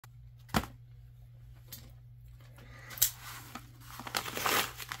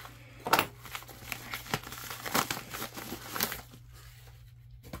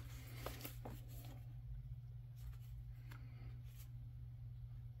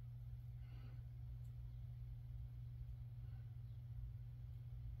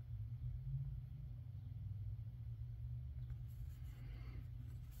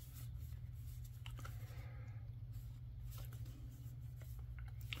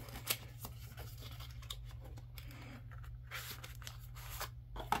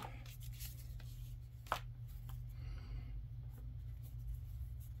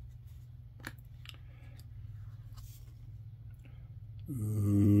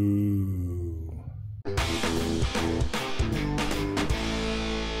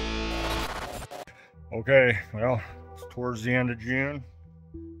Okay, well, it's towards the end of June.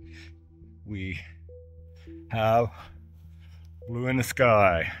 We have blue in the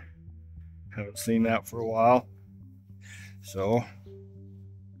sky. Haven't seen that for a while. So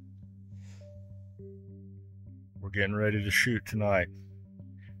we're getting ready to shoot tonight.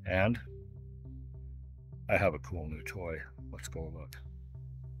 And I have a cool new toy. Let's go look.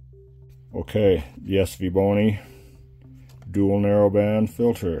 Okay, the SVBony dual narrowband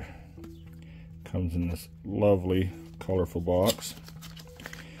filter. Comes in this lovely, colorful box.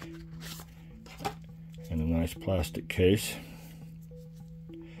 And a nice plastic case.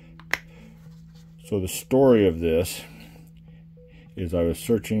 So the story of this is I was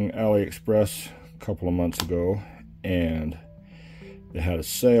searching Aliexpress a couple of months ago, and they had a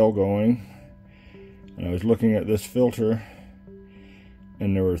sale going, and I was looking at this filter,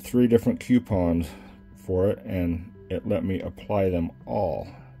 and there were 3 different coupons for it, and it let me apply them all.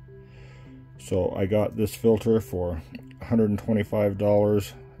 So I got this filter for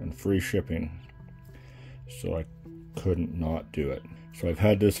 $125 and free shipping. So I couldn't not do it. So I've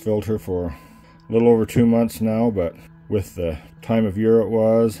had this filter for a little over 2 months now, but with the time of year it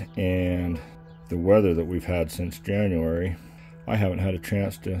was and the weather that we've had since January, I haven't had a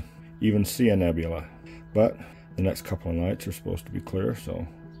chance to even see a nebula. But the next couple of nights are supposed to be clear, so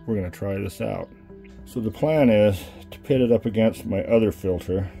we're going to try this out. So the plan is to pit it up against my other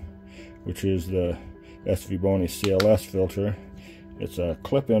filter, which is the SVBony CLS filter. It's a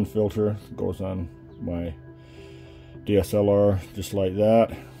clip-in filter, goes on my DSLR just like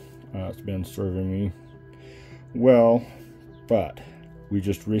that. It's been serving me well, but we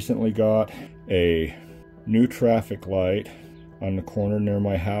just recently got a new traffic light on the corner near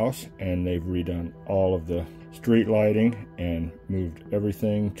my house, and they've redone all of the street lighting and moved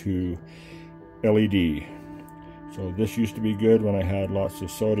everything to LED. So this used to be good when I had lots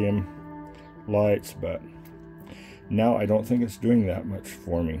of sodium lights, but now I don't think it's doing that much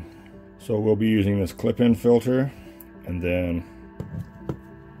for me. So we'll be using this clip-in filter, and then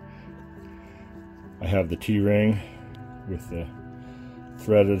I have the T-ring with the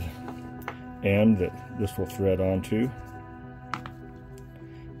threaded end that this will thread onto,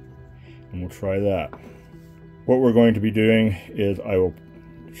 and we'll try that. What we're going to be doing is I will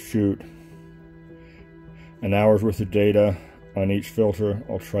shoot an hour's worth of data on each filter.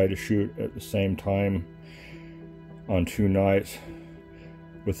 I'll try to shoot at the same time on 2 nights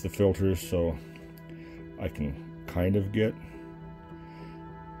with the filters, so I can kind of get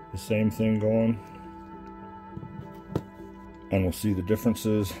the same thing going, and we'll see the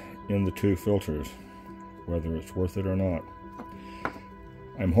differences in the 2 filters, whether it's worth it or not.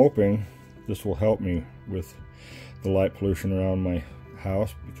 I'm hoping this will help me with the light pollution around my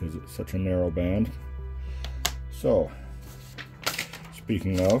house because it's such a narrow band. So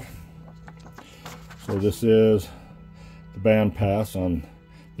speaking of, so this is the band pass on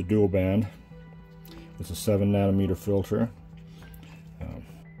the dual band. It's a 7 nanometer filter.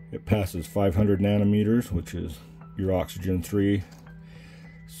 It passes 500 nanometers, which is your oxygen 3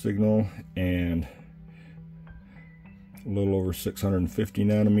 signal, and a little over 650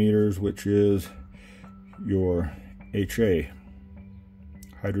 nanometers, which is your HA,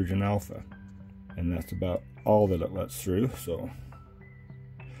 hydrogen alpha, and that's about all that it lets through. So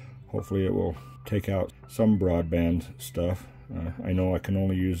hopefully it will take out some broadband stuff. I know I can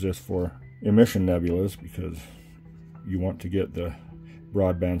only use this for emission nebulas because you want to get the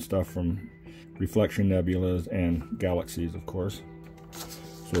broadband stuff from reflection nebulas and galaxies, of course.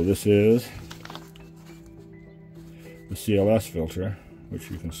 So this is the CLS filter, which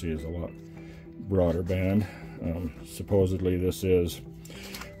you can see is a lot broader band. Supposedly this is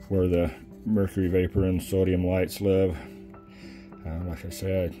where the mercury vapor and sodium lights live. Like I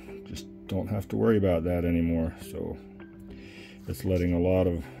said, I just don't have to worry about that anymore, so it's letting a lot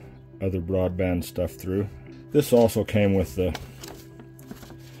of other broadband stuff through. This also came with the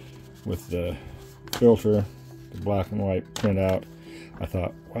filter, the black and white printout. I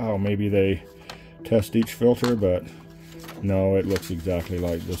thought, wow, maybe they test each filter, but no, it looks exactly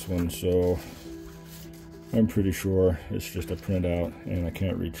like this one, so I'm pretty sure it's just a printout, and I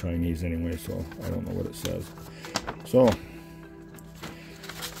can't read Chinese anyway, so I don't know what it says. So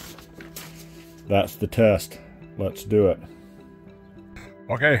that's the test. Let's do it.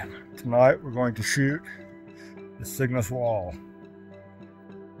 Okay, tonight we're going to shoot the Cygnus Wall.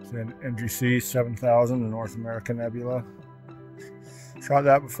 It's in NGC 7000, the North American Nebula. Shot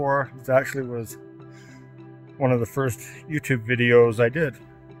that before. It actually was one of the first YouTube videos I did.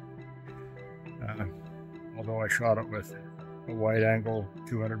 Although I shot it with a wide-angle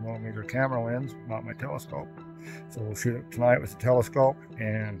 200mm camera lens, not my telescope. So we'll shoot it tonight with the telescope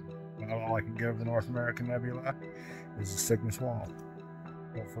and About all I can give the North American Nebula is the Cygnus Wall.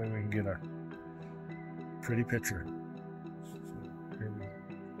 Hopefully we can get a pretty picture. So here we go.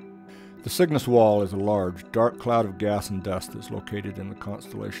 The Cygnus Wall is a large, dark cloud of gas and dust that's located in the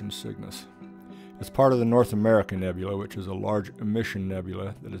constellation Cygnus. It's part of the North American Nebula, which is a large emission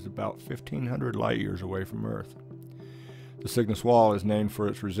nebula that is about 1,500 light years away from Earth. The Cygnus Wall is named for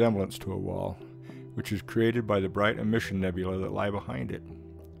its resemblance to a wall, which is created by the bright emission nebula that lie behind it.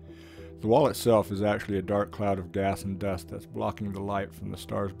 The wall itself is actually a dark cloud of gas and dust that's blocking the light from the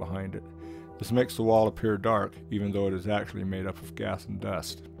stars behind it. This makes the wall appear dark, even though it is actually made up of gas and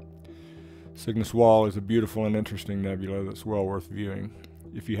dust. Cygnus Wall is a beautiful and interesting nebula that's well worth viewing.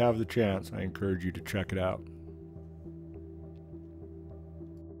 If you have the chance, I encourage you to check it out.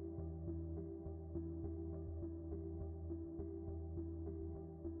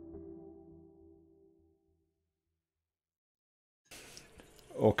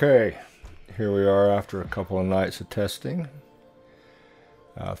 Okay, here we are after a couple of nights of testing.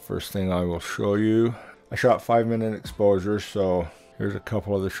 First thing I will show you, I shot 5-minute exposures, so here's a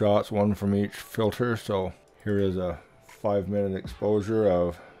couple of the shots, one from each filter. So here is a 5-minute exposure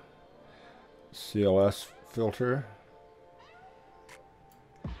of CLS filter.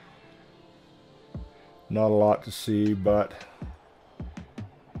 Not a lot to see, but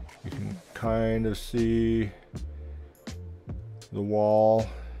you can kind of see the wall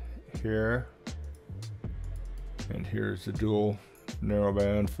here, and here's the dual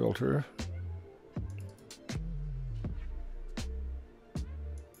narrowband filter.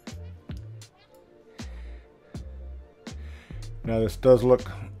 Now this does look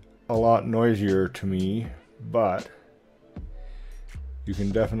a lot noisier to me, but you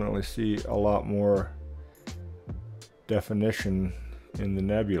can definitely see a lot more definition in the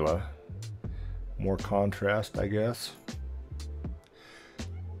nebula, more contrast, I guess.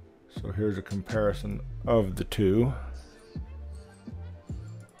 So here's a comparison of the two.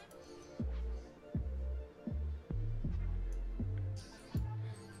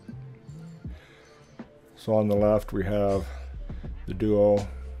 So on the left we have the Duo,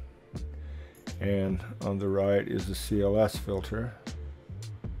 and on the right is the CLS filter.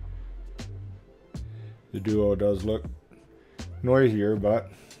 The Duo does look noisier,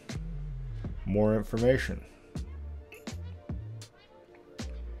 but more information.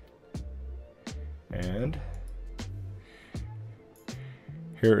 And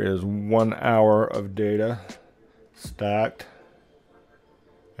here is 1 hour of data stacked.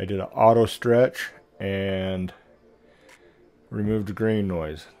 I did an auto stretch and removed the green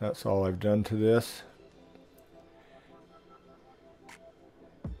noise. That's all I've done to this.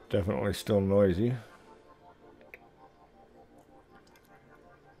 Definitely still noisy.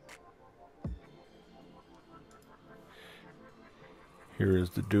 Here is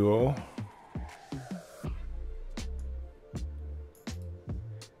the Duo.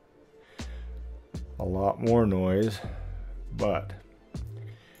 A lot more noise, but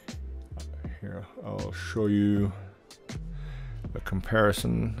here I'll show you a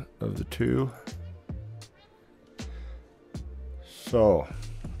comparison of the two. So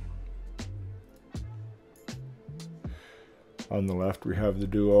on the left we have the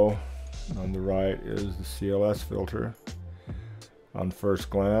Duo, on the right is the CLS filter. On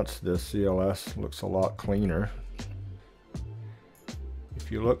first glance, this CLS looks a lot cleaner.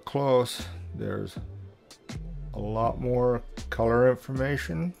 If you look close, there's a lot more color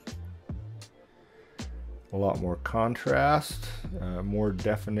information, a lot more contrast, more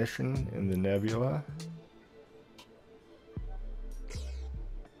definition in the nebula.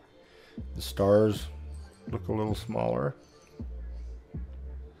 The stars look a little smaller.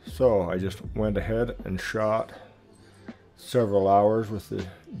 So I just went ahead and shot several hours with the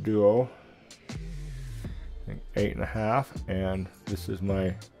Duo, I think 8.5, and this is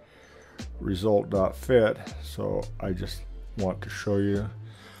my result.fit. So I just want to show you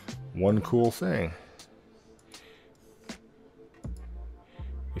one cool thing.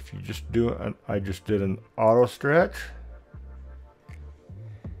 If you just do it, I just did an auto stretch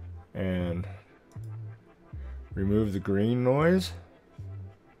and remove the green noise.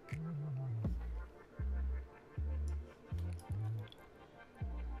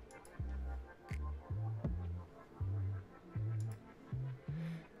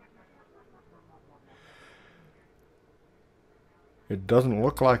 It doesn't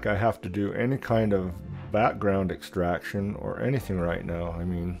look like I have to do any kind of background extraction or anything right now. I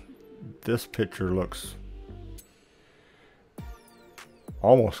mean, this picture looks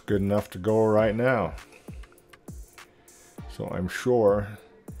almost good enough to go right now. So I'm sure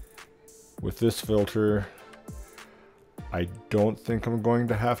with this filter I don't think I'm going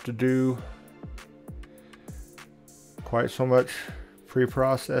to have to do quite so much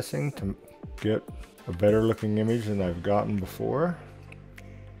pre-processing to get a better looking image than I've gotten before.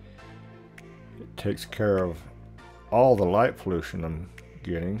 It takes care of all the light pollution I'm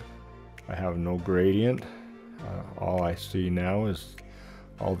getting. I have no gradient. All I see now is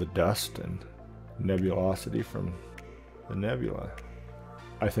all the dust and nebulosity from the nebula.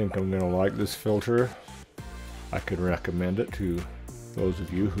 I think I'm going to like this filter. I could recommend it to those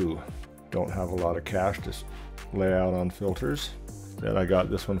of you who don't have a lot of cash to lay out on filters. Then I got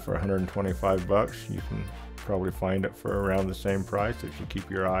this one for 125 bucks. You can probably find it for around the same price if you keep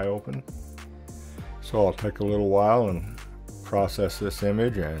your eye open. So I'll take a little while and process this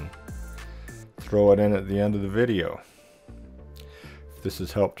image and throw it in at the end of the video. If this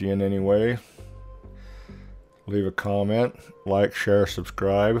has helped you in any way, leave a comment, like, share,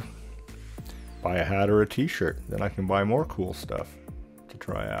 subscribe, buy a hat or a t-shirt. Then I can buy more cool stuff to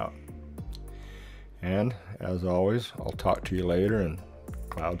try out. And as always, I'll talk to you later, and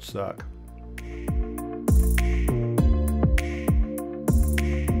clouds suck.